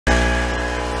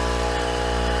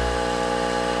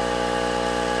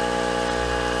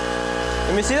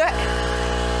Let me see that.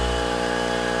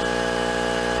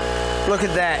 Look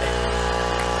at that.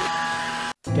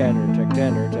 Tanner, Tech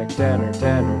Tanner, Tech Tanner,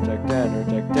 Tanner, Tech Tanner,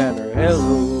 Tech Tanner.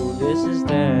 Hello, this is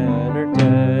Tanner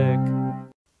Tech.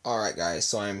 Alright guys,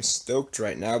 so I'm stoked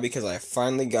right now because I've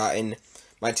finally gotten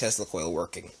my Tesla coil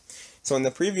working. So in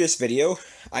the previous video,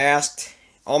 I asked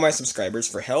all my subscribers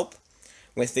for help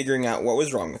with figuring out what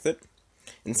was wrong with it.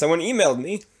 And someone emailed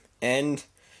me and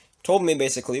told me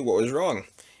basically what was wrong.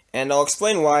 And I'll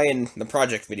explain why in the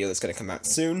project video that's going to come out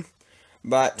soon.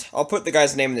 But I'll put the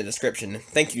guy's name in the description.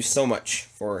 Thank you so much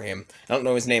for him. I don't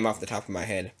know his name off the top of my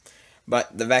head.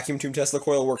 But the vacuum tube Tesla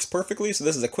coil works perfectly, so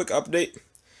this is a quick update.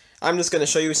 I'm just going to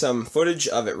show you some footage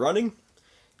of it running.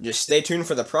 Just stay tuned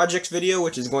for the project video,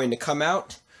 which is going to come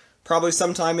out probably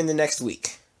sometime in the next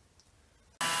week.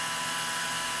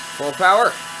 Full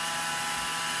power.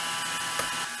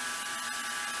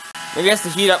 Maybe it has to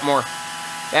heat up more.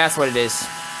 That's what it is.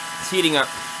 It's heating up.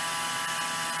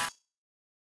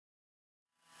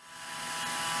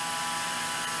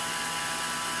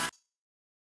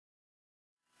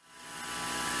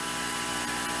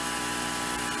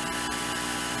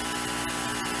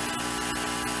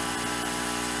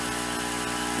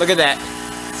 Look at that.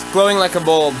 It's glowing like a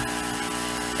bulb.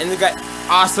 And they've got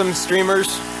awesome streamers.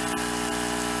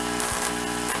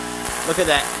 Look at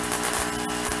that.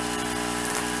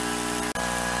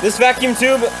 This vacuum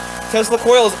tube Tesla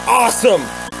coil is awesome.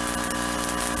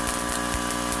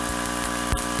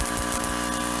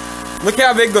 Look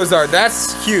how big those are.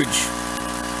 That's huge.